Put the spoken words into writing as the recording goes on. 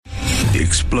The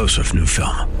explosive new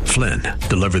film, Flynn,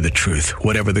 deliver the truth,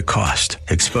 whatever the cost,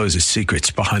 exposes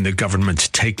secrets behind the government's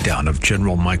takedown of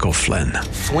General Michael Flynn.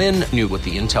 Flynn knew what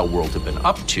the intel world had been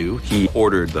up to. He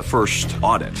ordered the first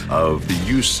audit of the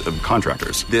use of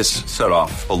contractors. This set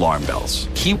off alarm bells.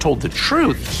 He told the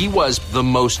truth. He was the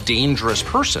most dangerous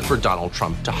person for Donald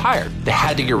Trump to hire. They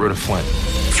had to get rid of Flynn.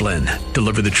 Flynn,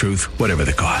 deliver the truth, whatever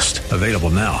the cost. Available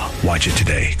now. Watch it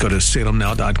today. Go to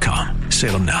salemnow.com.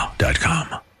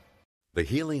 salemnow.com. The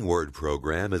Healing Word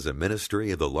program is a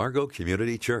ministry of the Largo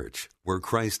Community Church, where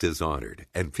Christ is honored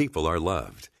and people are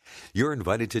loved. You're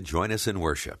invited to join us in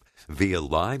worship via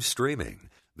live streaming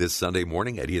this Sunday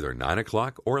morning at either 9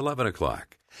 o'clock or 11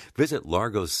 o'clock. Visit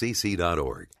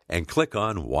largocc.org and click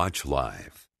on Watch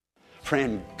Live.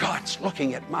 Friend, God's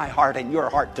looking at my heart and your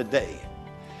heart today.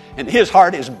 And His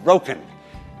heart is broken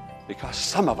because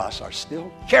some of us are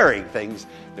still carrying things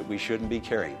that we shouldn't be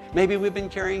carrying. Maybe we've been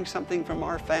carrying something from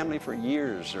our family for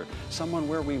years, or someone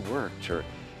where we worked, or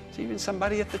even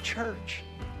somebody at the church.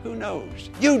 Who knows?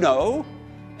 You know,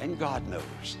 and God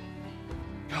knows.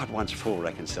 God wants full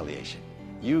reconciliation.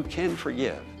 You can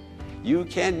forgive. You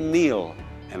can kneel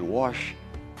and wash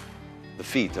the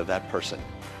feet of that person,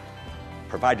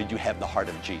 provided you have the heart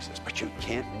of Jesus. But you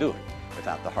can't do it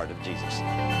without the heart of Jesus.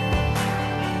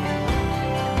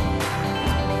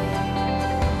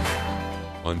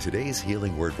 On today's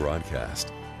Healing Word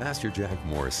broadcast, Pastor Jack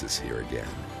Morris is here again,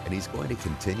 and he's going to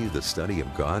continue the study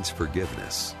of God's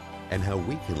forgiveness and how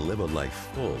we can live a life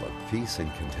full of peace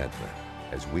and contentment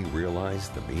as we realize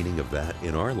the meaning of that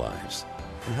in our lives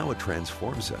and how it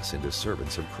transforms us into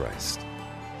servants of Christ.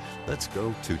 Let's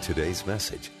go to today's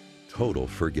message, Total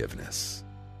Forgiveness.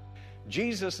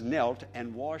 Jesus knelt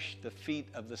and washed the feet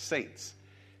of the saints.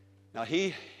 Now,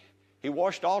 he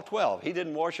washed all 12. He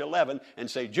didn't wash 11 and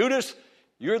say, Judas,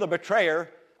 you're the betrayer.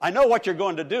 I know what you're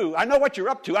going to do. I know what you're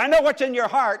up to. I know what's in your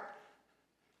heart.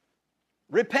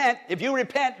 Repent. If you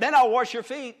repent, then I'll wash your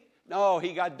feet. No,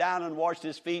 he got down and washed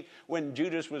his feet when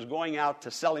Judas was going out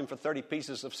to sell him for 30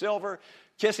 pieces of silver,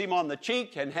 kiss him on the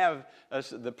cheek, and have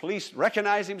the police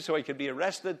recognize him so he could be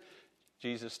arrested.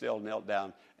 Jesus still knelt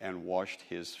down and washed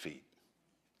his feet.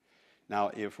 Now,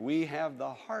 if we have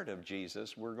the heart of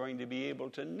Jesus, we're going to be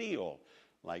able to kneel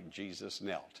like Jesus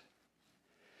knelt.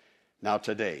 Now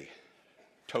today,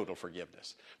 total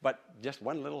forgiveness. But just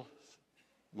one little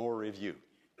more review.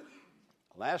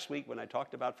 Last week when I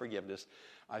talked about forgiveness,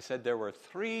 I said there were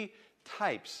 3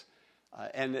 types.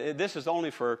 And this is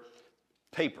only for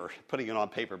paper, putting it on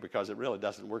paper, because it really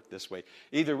doesn't work this way.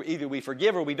 Either we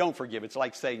forgive or we don't forgive. It's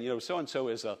like saying, so-and-so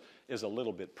is a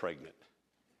little bit pregnant.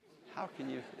 How can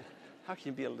you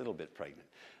be a little bit pregnant?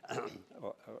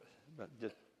 But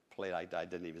just play. I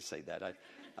didn't even say that.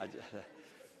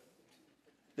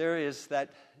 There is that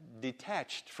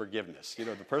detached forgiveness. The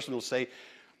person will say,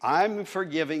 I'm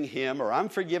forgiving him or I'm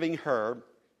forgiving her.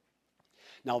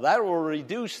 Now that will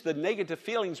reduce the negative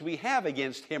feelings we have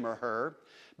against him or her,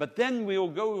 but then we'll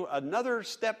go another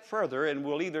step further and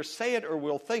we'll either say it or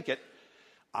we'll think it.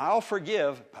 I'll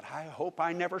forgive, but I hope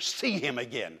I never see him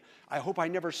again. I hope I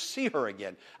never see her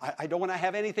again. I don't want to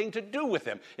have anything to do with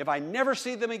them. If I never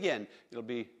see them again, it'll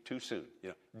be too soon.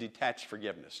 Detached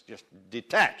forgiveness, just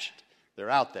detached. They're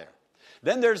out there.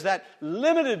 Then there's that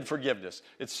limited forgiveness.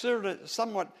 It's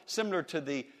somewhat similar to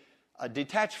the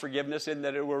detached forgiveness in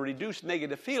that it will reduce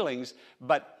negative feelings,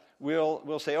 but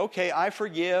we'll say, okay, I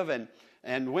forgive,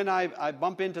 and when I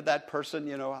bump into that person,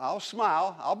 I'll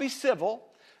smile, I'll be civil,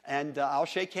 and I'll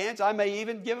shake hands. I may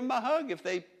even give them a hug if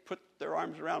they put their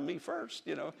arms around me first,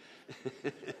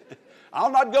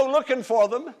 I'll not go looking for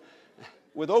them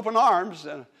with open arms,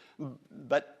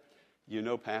 but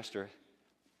Pastor,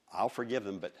 I'll forgive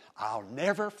them, but I'll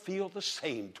never feel the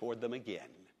same toward them again.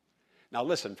 Now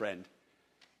listen, friend,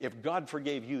 if God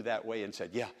forgave you that way and said,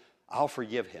 yeah, I'll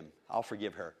forgive him, I'll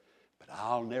forgive her, but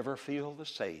I'll never feel the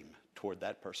same toward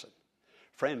that person.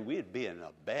 Friend, we'd be in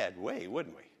a bad way,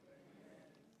 wouldn't we?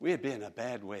 We'd be in a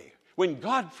bad way. When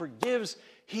God forgives,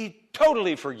 He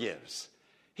totally forgives.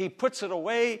 He puts it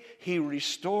away, He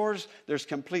restores, there's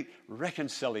complete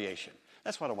reconciliation.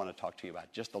 That's what I want to talk to you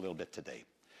about just a little bit today.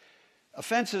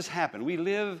 Offenses happen. We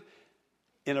live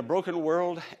in a broken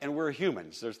world and we're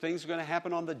humans. There's things going to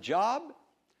happen on the job.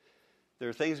 There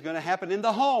are things going to happen in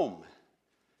the home.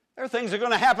 There are things that are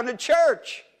going to happen at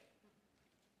church.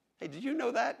 Hey, did you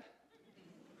know that?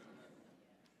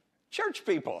 Church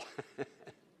people.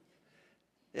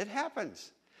 It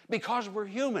happens because we're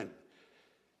human.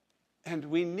 And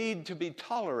we need to be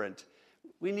tolerant.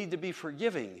 We need to be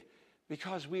forgiving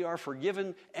because we are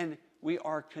forgiven and we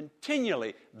are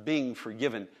continually being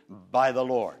forgiven by the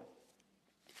Lord.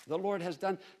 The Lord has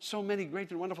done so many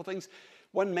great and wonderful things.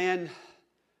 One man,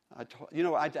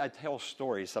 I tell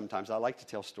stories sometimes. I like to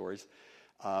tell stories.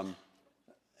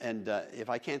 And if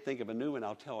I can't think of a new one,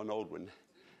 I'll tell an old one.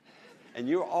 And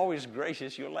you're always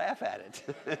gracious. You'll laugh at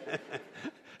it.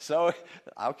 So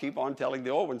I'll keep on telling the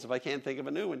old ones if I can't think of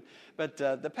a new one. But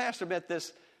the pastor met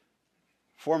this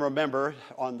former member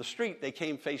on the street. They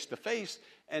came face to face,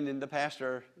 and then the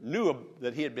pastor knew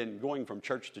that he had been going from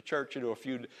church to church, a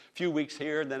few weeks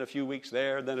here, and then a few weeks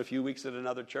there, and then a few weeks at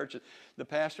another church. And the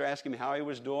pastor asked him how he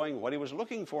was doing, what he was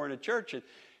looking for in a church. And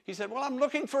he said, well, I'm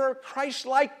looking for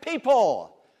Christ-like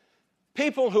people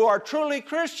who are truly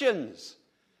Christians,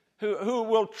 who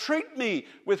will treat me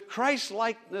with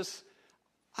Christ-likeness.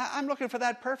 I'm looking for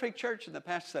that perfect church. And the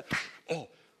pastor said, oh,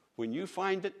 when you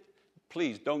find it,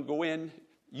 please don't go in.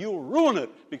 You'll ruin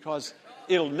it because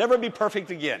it'll never be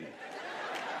perfect again.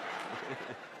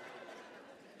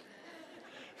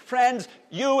 Friends,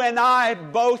 you and I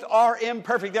both are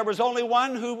imperfect. There was only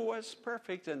one who was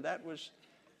perfect, and that was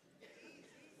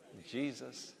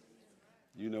Jesus.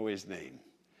 You know his name.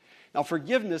 Now,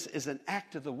 forgiveness is an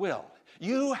act of the will.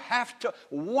 You have to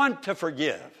want to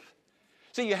forgive.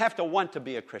 See, you have to want to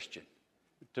be a Christian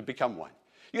to become one.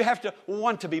 You have to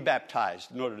want to be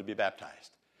baptized in order to be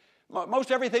baptized.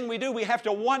 Most everything we do, we have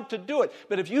to want to do it.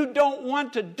 But if you don't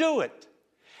want to do it,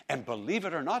 and believe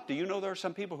it or not, do you know there are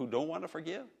some people who don't want to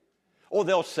forgive? Oh,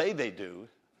 they'll say they do.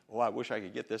 Oh, I wish I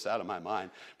could get this out of my mind.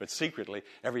 But secretly,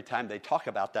 every time they talk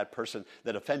about that person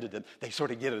that offended them, they sort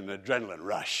of get an adrenaline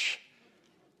rush.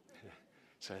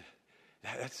 So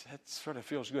that sort of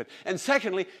feels good. And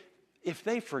secondly, if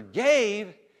they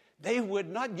forgave, they would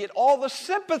not get all the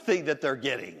sympathy that they're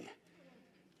getting.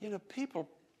 You know, people,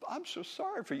 I'm so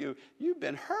sorry for you. You've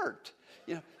been hurt.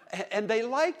 You know, and they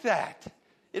like that.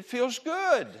 It feels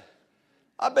good.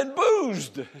 I've been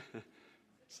boozed.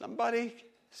 Somebody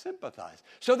sympathize.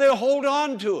 So they'll hold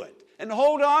on to it and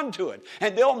hold on to it.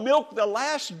 And they'll milk the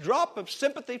last drop of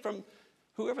sympathy from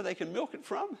whoever they can milk it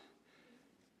from.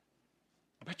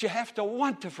 But you have to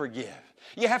want to forgive.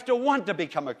 You have to want to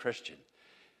become a Christian.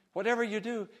 Whatever you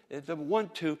do, the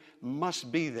want to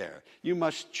must be there. You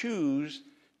must choose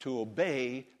to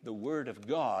obey the Word of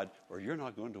God, or you're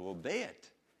not going to obey it.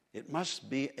 It must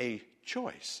be a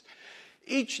choice.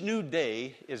 Each new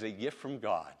day is a gift from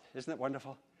God. Isn't that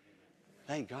wonderful?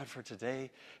 Thank God for today.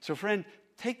 So, friend,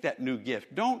 take that new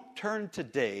gift. Don't turn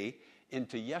today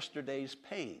into yesterday's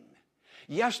pain.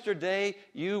 Yesterday,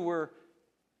 you were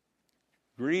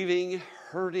grieving,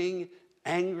 hurting,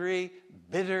 angry,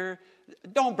 bitter.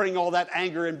 Don't bring all that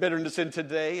anger and bitterness in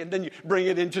today, and then you bring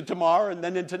it into tomorrow, and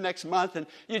then into next month, and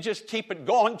you just keep it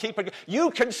going, keep it going.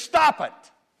 You can stop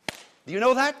it. Do you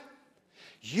know that?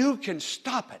 You can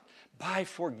stop it by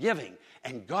forgiving,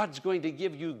 and God's going to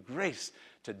give you grace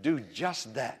to do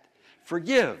just that.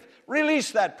 Forgive,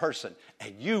 release that person,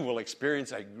 and you will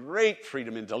experience a great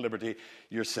freedom into liberty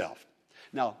yourself.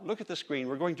 Now, look at the screen.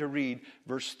 We're going to read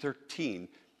verse 13.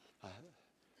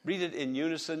 Read it in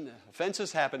unison.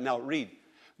 Offenses happen. Now, read.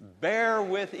 Bear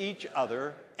with each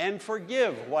other and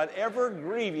forgive whatever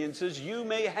grievances you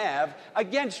may have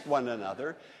against one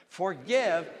another.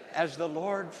 Forgive as the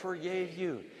Lord forgave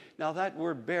you. Now, that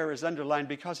word bear is underlined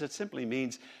because it simply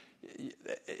means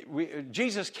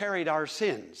Jesus carried our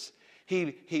sins.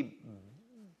 He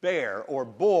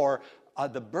bore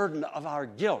the burden of our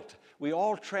guilt. We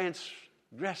all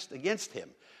transgressed against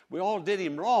him. We all did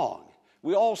him wrong.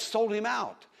 We all sold him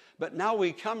out. But now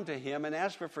we come to him and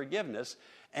ask for forgiveness,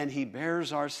 and he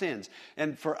bears our sins.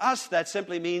 And for us, that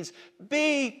simply means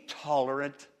be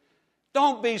tolerant.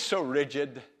 Don't be so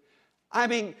rigid. I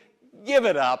mean, give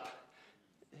it up.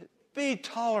 Be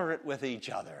tolerant with each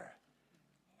other.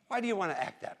 Why do you want to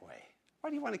act that way?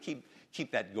 Why do you want to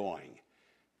keep that going?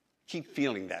 Keep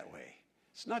feeling that way.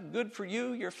 It's not good for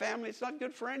you, your family. It's not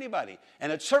good for anybody.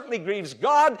 And it certainly grieves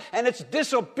God, and it's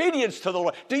disobedience to the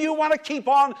Lord. Do you want to keep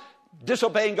on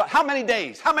disobeying God? How many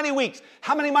days? How many weeks?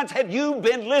 How many months have you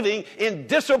been living in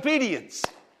disobedience?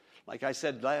 Like I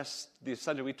said this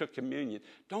Sunday we took communion.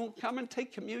 Don't come and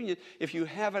take communion if you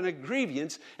have an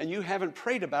grievance and you haven't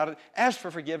prayed about it, asked for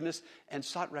forgiveness, and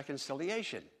sought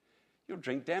reconciliation. You'll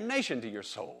drink damnation to your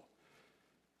soul.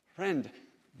 Friend,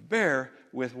 bear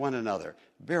with one another.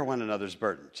 Bear one another's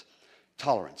burdens.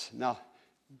 Tolerance. Now,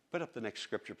 put up the next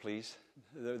scripture, please.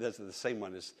 That's the same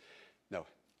one as, no.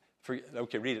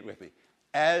 Okay, read it with me.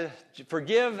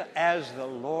 Forgive as the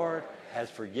Lord has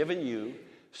forgiven you,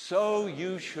 so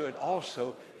you should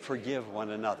also forgive one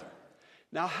another.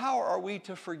 Now, how are we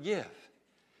to forgive?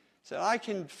 Said, I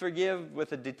can forgive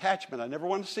with a detachment. I never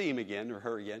want to see him again or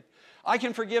her again. I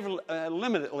can forgive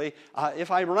limitedly.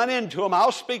 If I run into him,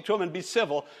 I'll speak to him and be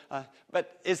civil.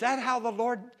 But is that how the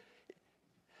Lord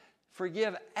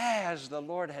forgive as the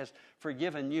Lord has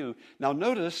forgiven you? Now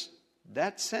notice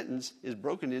that sentence is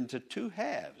broken into two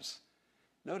halves.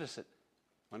 Notice it.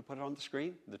 Want to put it on the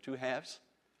screen? The two halves?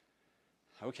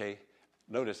 Okay.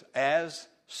 Notice, as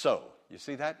so. You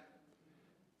see that?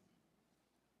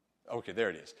 Okay, there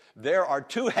it is. There are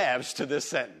two halves to this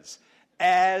sentence.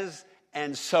 As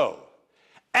and so.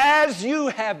 As you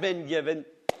have been given,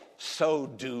 so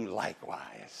do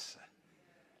likewise.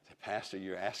 Pastor,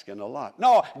 you're asking a lot.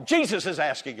 No, Jesus is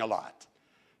asking a lot.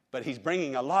 But he's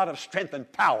bringing a lot of strength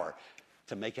and power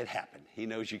to make it happen. He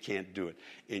knows you can't do it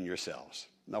in yourselves.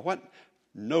 Now, what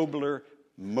nobler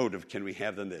motive can we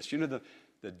have than this? You know,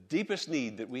 the deepest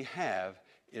need that we have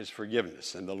is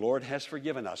forgiveness, and the Lord has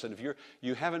forgiven us. And if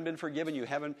you haven't been forgiven, you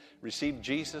haven't received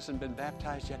Jesus and been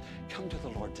baptized yet, come to the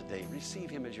Lord today. Receive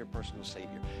him as your personal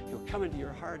Savior. He'll come into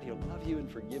your heart, he'll love you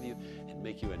and forgive you and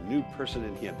make you a new person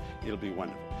in him. It'll be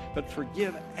wonderful. But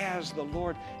forgive as the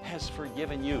Lord has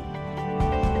forgiven you.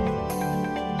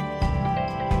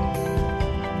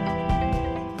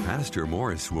 Pastor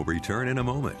Morris will return in a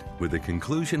moment with the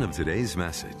conclusion of today's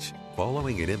message,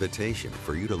 following an invitation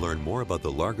for you to learn more about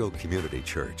the Largo Community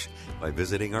Church by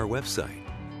visiting our website,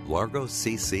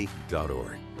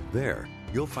 largocc.org. There,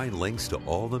 you'll find links to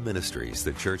all the ministries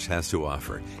the church has to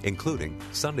offer, including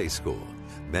Sunday school,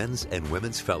 men's and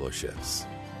women's fellowships,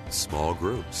 small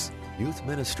groups, youth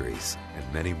ministries,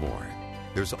 and many more.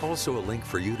 There's also a link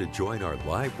for you to join our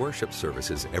live worship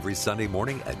services every Sunday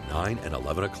morning at 9 and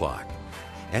 11 o'clock.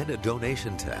 And a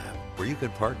donation tab where you can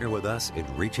partner with us in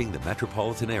reaching the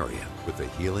metropolitan area with the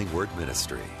Healing Word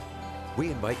Ministry.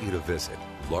 We invite you to visit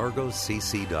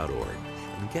largocc.org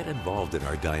and get involved in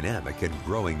our dynamic and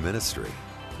growing ministry,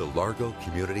 the Largo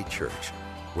Community Church,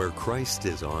 where Christ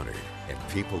is honored and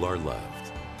people are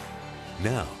loved.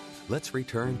 Now, let's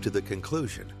return to the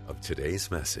conclusion of today's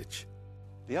message.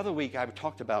 The other week I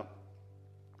talked about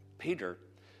Peter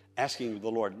asking the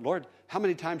Lord, Lord, how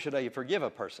many times should I forgive a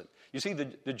person? You see,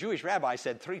 the Jewish rabbi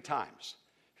said 3 times.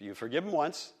 You forgive him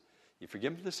once, you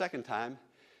forgive him the second time,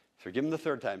 forgive him the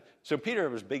third time. So Peter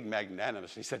was big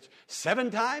magnanimous. He said,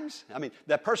 7 times? I mean,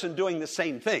 that person doing the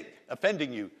same thing,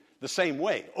 offending you the same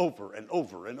way, over and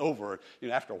over and over. You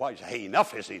know, after a while, you say, hey,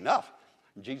 enough is enough.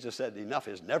 And Jesus said, enough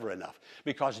is never enough.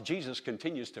 Because Jesus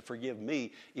continues to forgive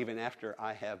me even after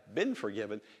I have been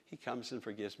forgiven. He comes and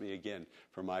forgives me again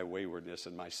for my waywardness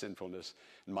and my sinfulness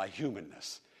and my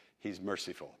humanness. He's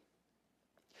merciful.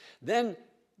 Then,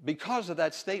 because of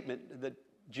that statement that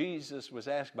Jesus was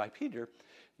asked by Peter,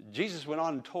 Jesus went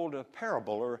on and told a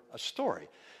parable or a story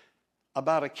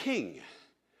about a king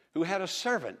who had a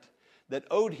servant that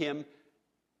owed him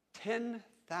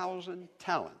 10,000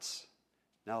 talents.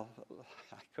 Now,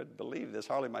 I couldn't believe this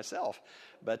hardly myself,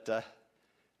 but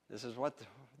this is what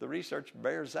the research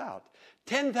bears out.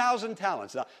 10,000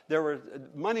 talents. Now,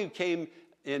 money came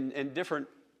in different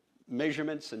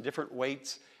measurements and different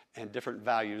weights and different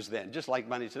values then. Just like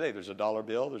money today. There's a $1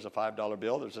 bill, there's a $5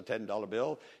 bill, there's a $10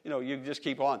 bill. You know, you just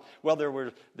keep on. Well, there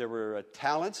were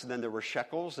talents, and then there were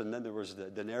shekels, and then there was the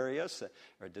denarius,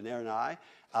 or denarii.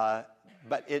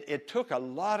 But it took a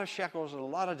lot of shekels and a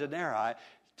lot of denarii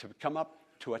to come up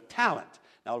to a talent.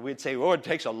 Now, we'd say, oh, it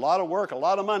takes a lot of work, a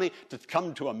lot of money to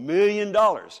come to $1 million.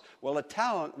 Well, a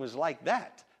talent was like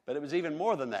that, but it was even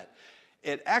more than that.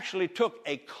 It actually took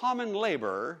a common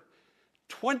laborer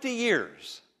 20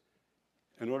 years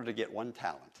in order to get 1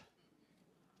 talent.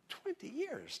 20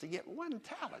 years to get 1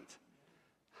 talent.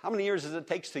 How many years does it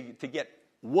take to get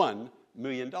 $1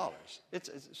 million? It's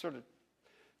sort of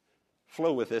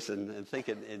flow with this and think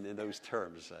in those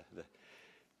terms.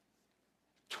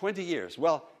 20 years.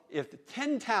 Well, if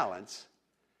 10 talents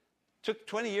took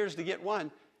 20 years to get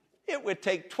 1, it would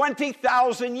take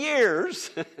 20,000 years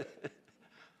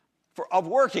of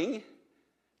working,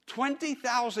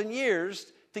 20,000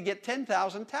 years to get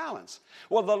 10,000 talents.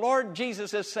 Well, the Lord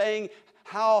Jesus is saying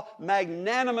how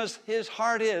magnanimous his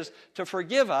heart is to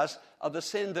forgive us of the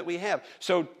sin that we have.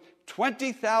 So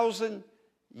 20,000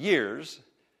 years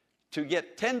to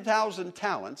get 10,000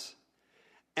 talents,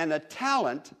 and a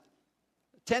talent,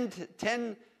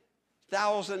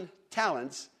 10,000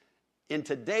 talents in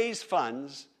today's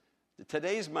funds,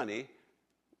 today's money,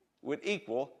 would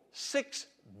equal $6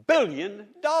 billion.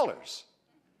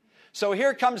 So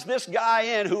here comes this guy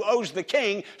in who owes the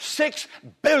king $6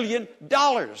 billion.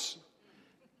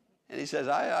 And he says,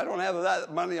 I don't have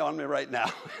that money on me right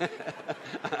now.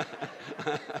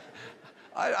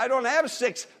 I don't have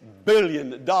 $6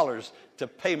 billion to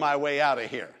pay my way out of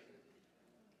here.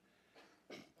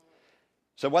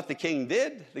 So what the king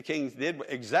did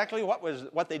exactly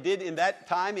what they did in that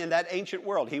time, in that ancient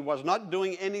world. He was not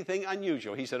doing anything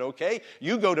unusual. He said, okay,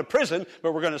 you go to prison,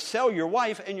 but we're going to sell your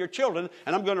wife and your children,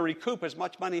 and I'm going to recoup as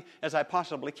much money as I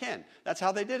possibly can. That's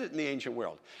how they did it in the ancient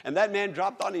world. And that man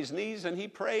dropped on his knees and he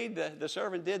prayed, the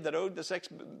servant did, that owed the $6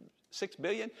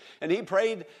 billion. And he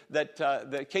prayed that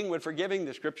the king would forgive him.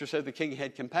 The scripture said the king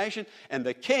had compassion, and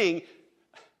the king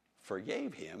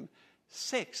forgave him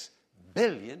 $6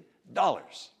 billion. Now,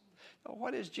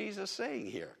 what is Jesus saying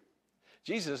here?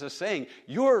 Jesus is saying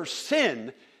your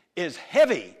sin is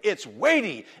heavy, it's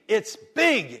weighty, it's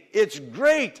big, it's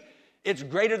great. It's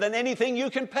greater than anything you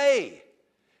can pay.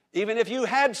 Even if you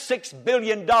had $6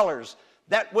 billion,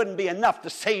 that wouldn't be enough to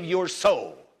save your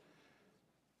soul.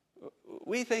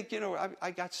 We think,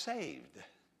 I got saved.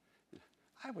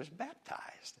 I was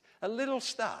baptized. A little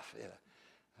stuff.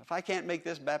 If I can't make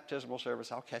this baptismal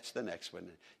service, I'll catch the next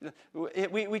one.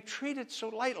 We treat it so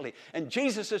lightly. And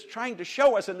Jesus is trying to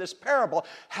show us in this parable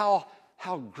how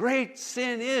great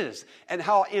sin is and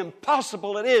how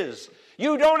impossible it is.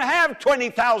 You don't have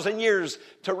 20,000 years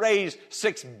to raise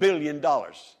 $6 billion. No,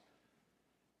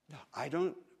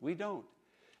 we don't.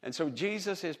 And so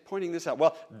Jesus is pointing this out.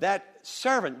 Well, that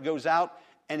servant goes out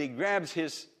and he grabs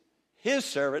his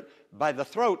servant by the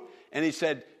throat and he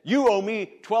said, you owe me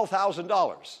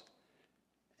 $12,000.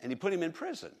 And he put him in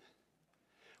prison.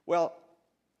 Well,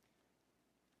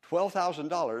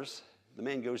 $12,000, the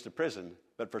man goes to prison,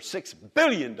 but for $6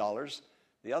 billion,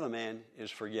 the other man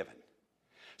is forgiven.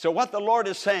 So what the Lord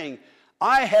is saying,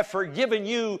 I have forgiven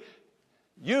you,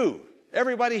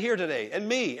 everybody here today, and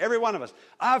me, every one of us.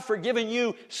 I've forgiven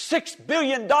you $6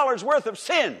 billion worth of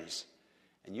sins.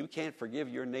 And you can't forgive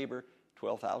your neighbor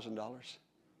 $12,000?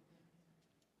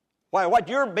 Why, what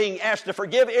you're being asked to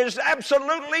forgive is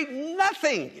absolutely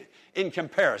nothing in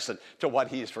comparison to what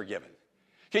he has forgiven.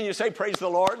 Can you say, praise the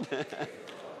Lord?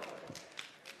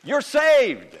 You're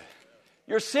saved.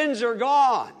 Your sins are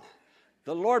gone.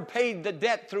 The Lord paid the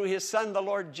debt through his Son, the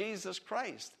Lord Jesus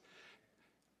Christ.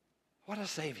 What a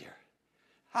Savior.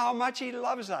 How much he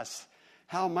loves us.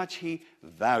 How much he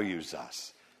values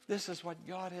us. This is what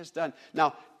God has done.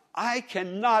 Now, I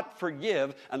cannot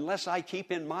forgive unless I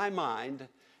keep in my mind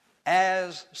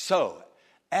as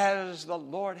the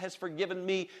Lord has forgiven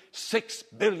me $6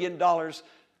 billion,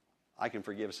 I can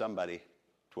forgive somebody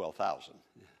 $12,000.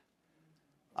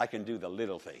 I can do the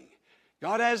little thing.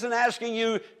 God isn't asking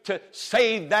you to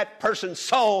save that person's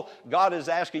soul. God is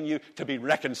asking you to be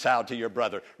reconciled to your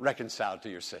brother, reconciled to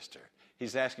your sister.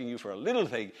 He's asking you for a little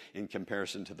thing in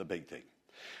comparison to the big thing.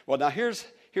 Well, now here's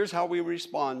how we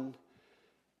respond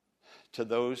to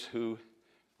those who,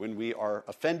 when we are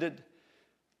offended,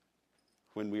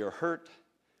 when we are hurt,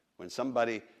 when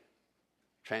somebody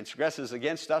transgresses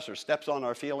against us or steps on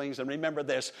our feelings. And remember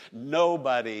this,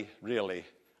 nobody really,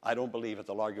 I don't believe at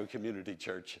the Largo Community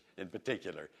Church in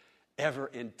particular, ever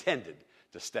intended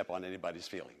to step on anybody's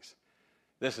feelings.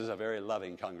 This is a very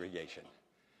loving congregation.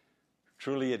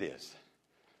 Truly it is.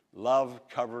 Love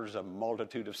covers a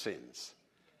multitude of sins.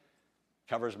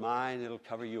 Covers mine, it'll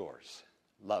cover yours.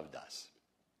 Love does.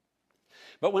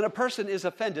 But when a person is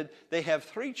offended, they have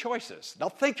three choices. Now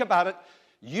think about it.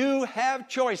 You have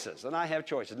choices, and I have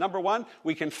choices. Number one,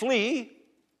 we can flee.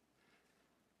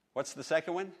 What's the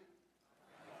second one?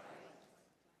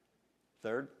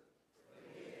 Third?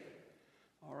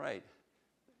 All right.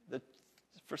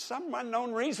 For some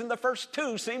unknown reason, the first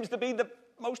two seems to be the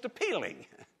most appealing.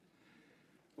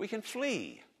 We can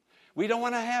flee. We don't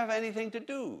want to have anything to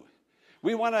do.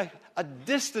 We want a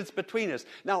distance between us.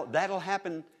 Now, that'll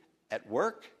happen at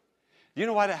work. You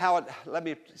know let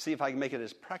me see if I can make it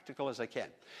as practical as I can.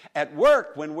 At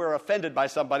work, when we're offended by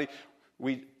somebody,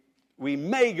 we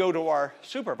may go to our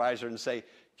supervisor and say,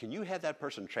 can you have that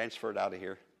person transferred out of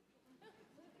here?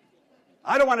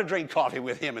 I don't want to drink coffee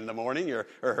with him in the morning or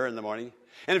her in the morning.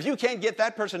 And if you can't get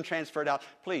that person transferred out,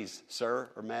 please, sir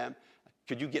or ma'am,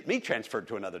 could you get me transferred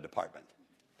to another department?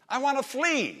 I want to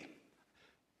flee.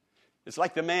 It's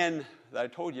like the man that I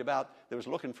told you about that was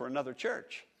looking for another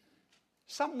church.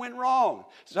 Something went wrong.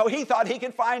 So he thought he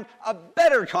could find a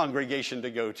better congregation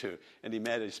to go to. And he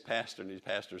met his pastor, and his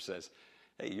pastor says,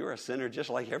 hey, you're a sinner just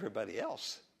like everybody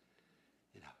else.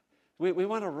 We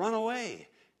want to run away,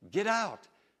 get out,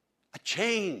 a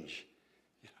change.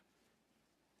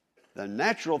 The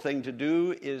natural thing to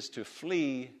do is to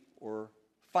flee or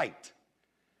fight.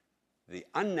 The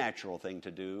unnatural thing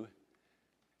to do,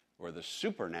 or the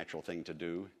supernatural thing to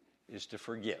do, is to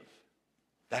forgive.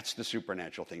 That's the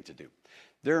supernatural thing to do.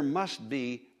 There must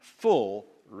be full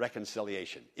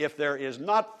reconciliation. If there is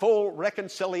not full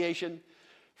reconciliation,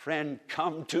 friend,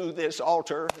 come to this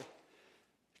altar.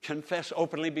 confess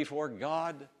openly before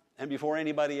God and before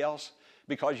anybody else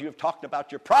because you've talked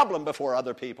about your problem before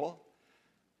other people?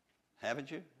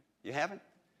 Haven't you? You haven't?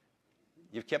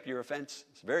 You've kept your offense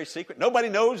very secret. Nobody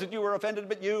knows that you were offended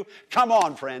but you. Come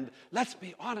on, friend. Let's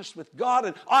be honest with God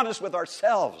and honest with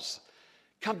ourselves.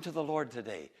 Come to the Lord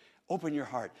today. Open your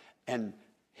heart, and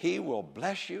He will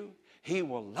bless you. He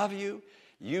will love you.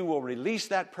 You will release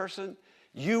that person.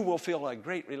 You will feel a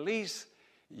great release.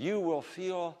 You will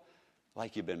feel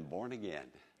like you've been born again.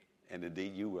 And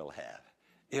indeed, you will have.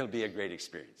 It'll be a great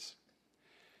experience.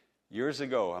 Years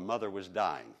ago, a mother was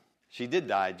dying. She did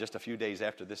die just a few days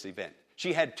after this event.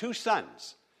 She had 2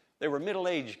 sons. They were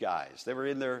middle-aged guys. They were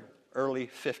in their early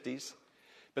 50s.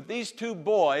 But these 2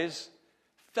 boys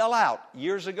fell out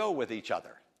years ago with each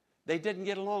other. They didn't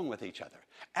get along with each other.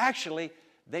 Actually,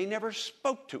 they never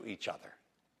spoke to each other.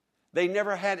 They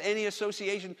never had any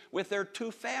association with their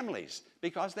 2 families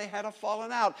because they had a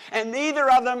fallen out. And neither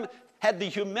of them had the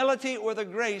humility or the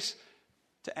grace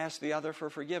to ask the other for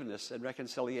forgiveness and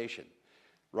reconciliation.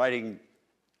 Writing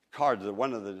cards.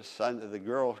 One of the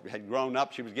girl had grown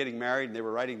up. She was getting married, and they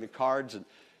were writing the cards. And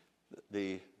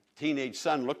the teenage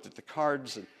son looked at the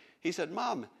cards, and he said,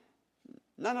 "Mom,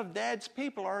 none of Dad's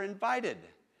people are invited."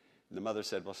 And the mother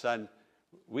said, "Well, son,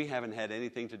 we haven't had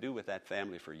anything to do with that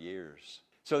family for years."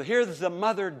 So here's the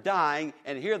mother dying,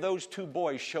 and here those 2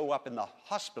 boys show up in the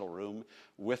hospital room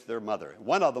with their mother.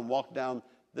 One of them walked down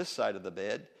this side of the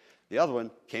bed. The other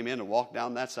one came in and walked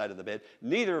down that side of the bed.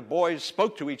 Neither boys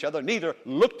spoke to each other. Neither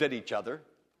looked at each other.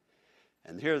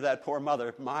 And here that poor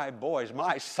mother, "My boys,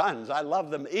 my sons, I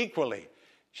love them equally."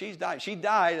 She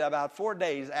died about 4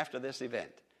 days after this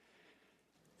event.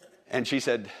 And she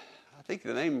said, I think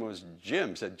the name was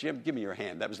Jim, said, "Jim, give me your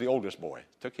hand." That was the oldest boy.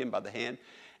 Took him by the hand,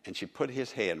 and she put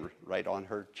his hand right on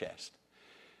her chest.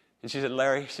 And she said,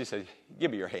 "Larry," she said,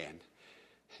 "give me your hand."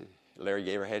 Larry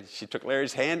gave her hand. She took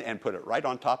Larry's hand and put it right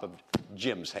on top of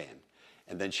Jim's hand.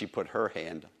 And then she put her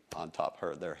hand on top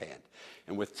of their hand.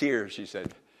 And with tears, she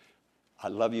said, "I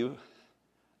love you.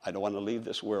 I don't want to leave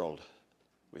this world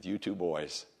with you 2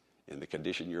 boys in the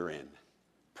condition you're in.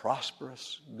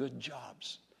 Prosperous, good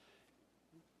jobs,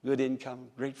 good income,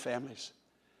 great families.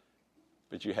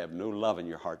 But you have no love in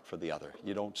your heart for the other.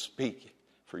 You don't speak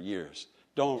for years.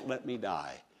 Don't let me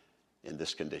die in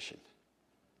this condition."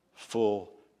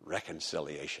 Full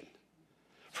reconciliation.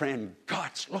 Friend,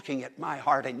 God's looking at my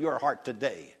heart and your heart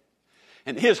today.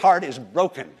 And His heart is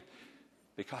broken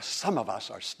because some of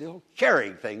us are still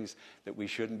carrying things that we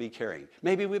shouldn't be carrying.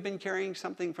 Maybe we've been carrying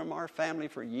something from our family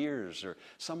for years, or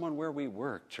someone where we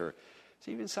worked, or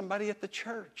even somebody at the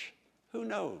church. Who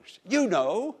knows? You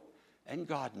know, and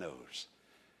God knows.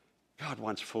 God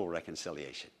wants full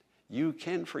reconciliation. You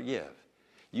can forgive.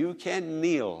 You can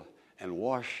kneel and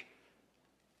wash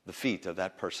the feet of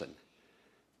that person,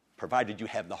 provided you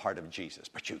have the heart of Jesus.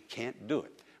 But you can't do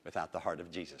it without the heart of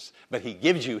Jesus. But He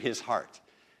gives you His heart.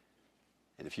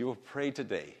 And if you will pray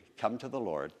today, come to the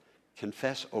Lord,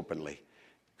 confess openly,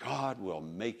 God will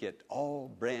make it all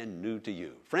brand new to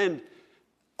you. Friend,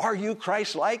 are you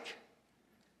Christ-like?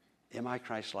 Am I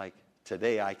Christ-like?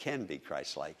 Today I can be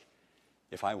Christ-like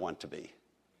if I want to be,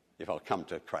 if I'll come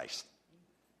to Christ.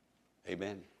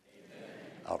 Amen? Amen.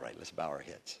 All right, let's bow our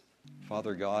heads.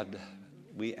 Father God,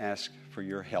 we ask for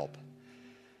your help.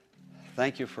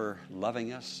 Thank you for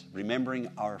loving us, remembering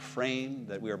our frame,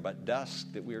 that we are but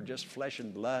dust, that we are just flesh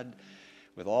and blood,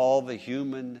 with all the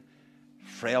human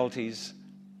frailties.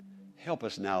 Help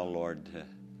us now, Lord, to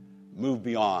move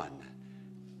beyond,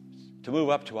 to move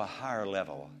up to a higher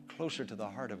level, closer to the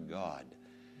heart of God.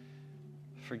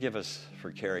 Forgive us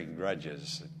for carrying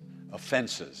grudges,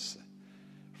 offenses.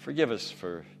 Forgive us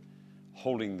for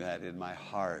holding that in my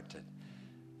heart, and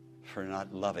for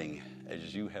not loving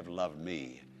as you have loved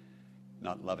me,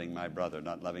 not loving my brother,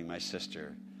 not loving my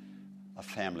sister, a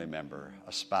family member,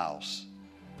 a spouse,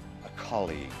 a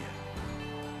colleague,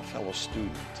 a fellow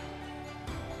student,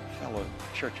 a fellow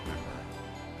church member.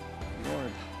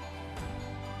 Lord,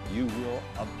 you will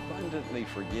abundantly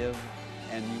forgive,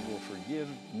 and you will forgive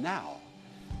now.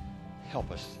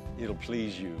 Help us. It'll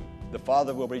please you. The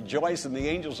Father will rejoice, and the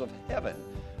angels of heaven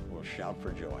will shout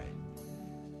for joy.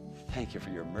 Thank you for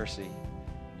your mercy,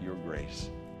 your grace.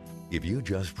 If you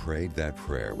just prayed that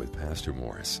prayer with Pastor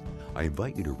Morris, I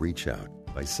invite you to reach out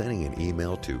by sending an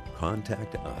email to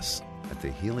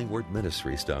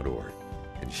contactus@thehealingwordministries.org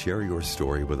and share your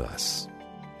story with us.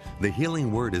 The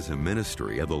Healing Word is a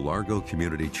ministry of the Largo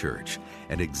Community Church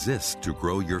and exists to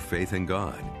grow your faith in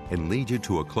God and lead you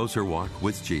to a closer walk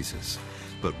with Jesus.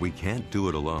 But we can't do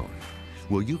it alone.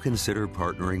 Will you consider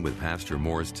partnering with Pastor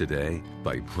Morris today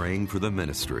by praying for the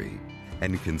ministry?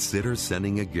 and consider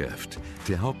sending a gift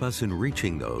to help us in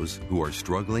reaching those who are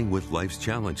struggling with life's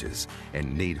challenges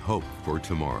and need hope for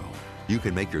tomorrow. You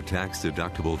can make your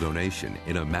tax-deductible donation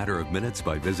in a matter of minutes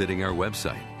by visiting our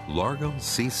website,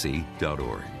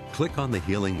 largocc.org. Click on the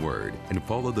Healing Word and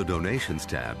follow the Donations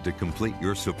tab to complete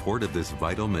your support of this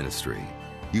vital ministry.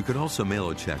 You can also mail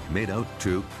a check made out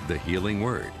to The Healing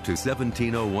Word to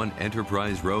 1701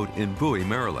 Enterprise Road in Bowie,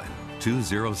 Maryland,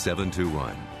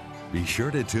 20721. Be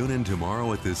sure to tune in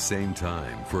tomorrow at this same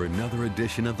time for another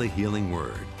edition of The Healing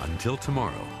Word. Until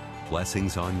tomorrow,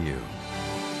 blessings on you.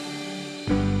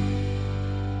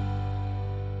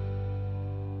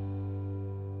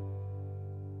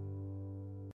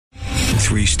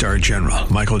 Three-star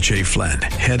General Michael J. Flynn,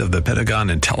 head of the Pentagon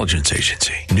Intelligence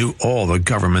Agency, knew all the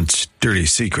government's dirty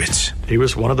secrets. He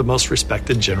was one of the most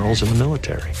respected generals in the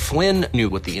military. Flynn knew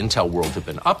what the intel world had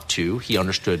been up to. He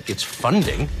understood its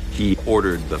funding. He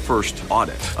ordered the first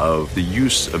audit of the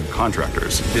use of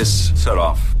contractors. This set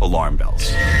off alarm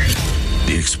bells.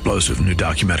 The explosive new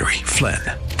documentary, Flynn,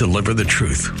 Deliver the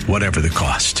Truth, Whatever the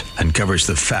Cost, uncovers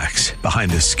the facts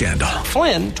behind this scandal.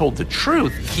 Flynn told the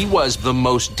truth. He was the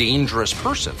most dangerous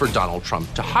person for Donald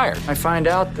Trump to hire. I find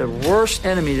out the worst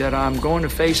enemy that I'm going to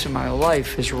face in my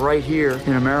life is right here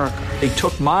in America. They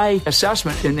took my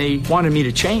assessment and they wanted me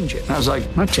to change it. And I was like,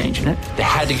 I'm not changing it. They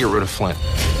had to get rid of Flynn.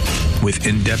 With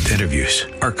in-depth interviews,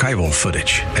 archival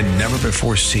footage, and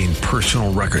never-before-seen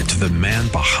personal records of the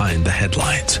man behind the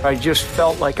headlines. I just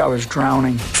felt like I was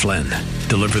drowning. Flynn,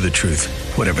 Deliver the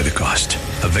Truth, Whatever the Cost.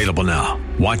 Available now.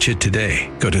 Watch it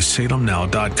today. Go to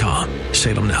salemnow.com.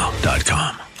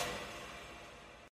 salemnow.com.